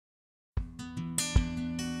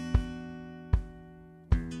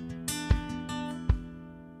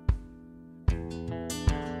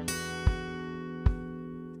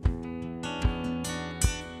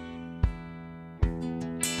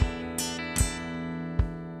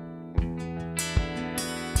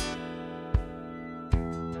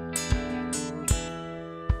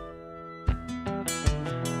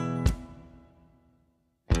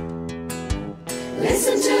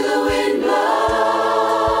Listen to the wind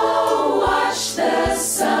blow, watch the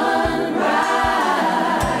sun rise.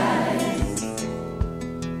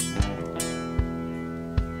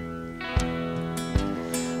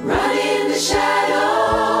 Run in the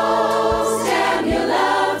shadows, damn your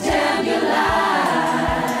love, damn your lies.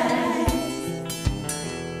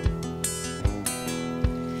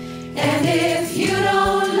 And if you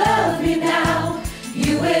don't love me now,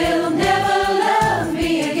 you will never love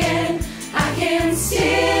me again. I can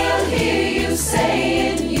still hear you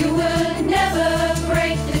saying you would never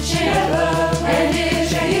break the chain. And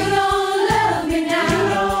if you don't love me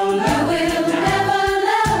now, you will never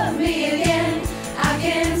love me again. I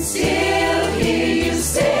can still hear you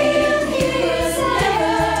saying you would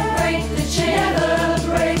never break the chain. Never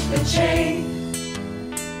break the chain.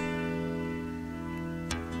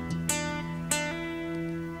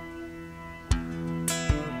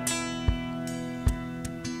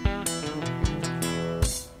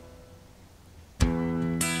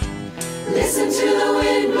 Listen to the